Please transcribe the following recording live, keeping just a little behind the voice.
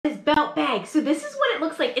bag. So this is what it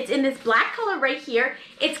looks like. It's in this black color right here.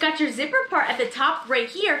 It's got your zipper part at the top right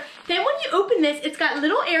here. Then when you open this, it's got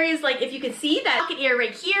little areas, like if you can see that pocket ear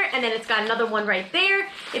right here, and then it's got another one right there.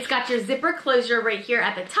 It's got your zipper closure right here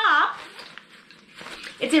at the top.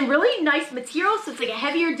 It's in really nice material, so it's like a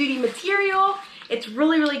heavier duty material. It's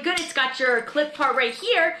really, really good. It's got your clip part right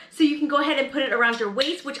here, so you can go ahead and put it around your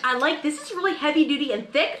waist, which I like. This is really heavy duty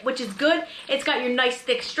and thick, which is good. It's got your nice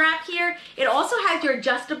thick strap here. It also has your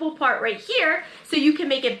adjustable part right here, so you can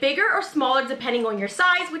make it bigger or smaller depending on your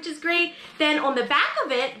size, which is great. Then on the back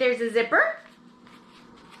of it, there's a zipper.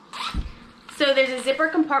 So there's a zipper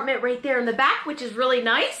compartment right there in the back, which is really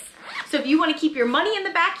nice. So if you want to keep your money in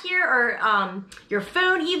the back here, or your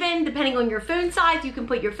phone even, depending on your phone size, you can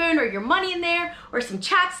put your phone or your money in there, or some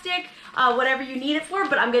chapstick, whatever you need it for.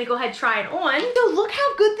 But I'm going to go ahead and try it on. So look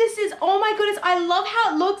how good this is. Oh my goodness, I love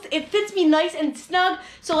how it looks. It fits me nice and snug.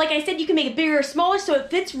 So like I said, you can make it bigger or smaller, so it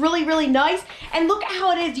fits really, really nice. And look at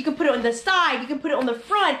how it is. You can put it on the side, you can put it on the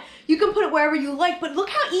front, you can put it wherever you like, but look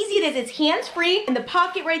how easy it is. It's hands-free in the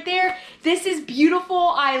pocket right there. This is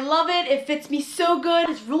beautiful. I love it. It fits me so good.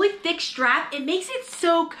 It's really thick strap. It makes it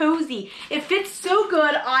so cozy. It fits so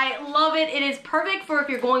good. I love it. It is perfect for if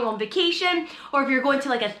you're going on vacation, or if you're going to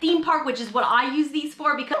like a theme park, which is what I use these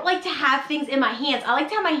for, because I like to have things in my hands. I like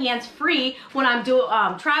to have my hands free when I'm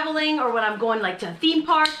traveling, or when I'm going like to a theme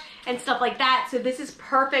park and stuff like that. So this is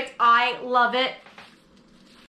perfect. I love it.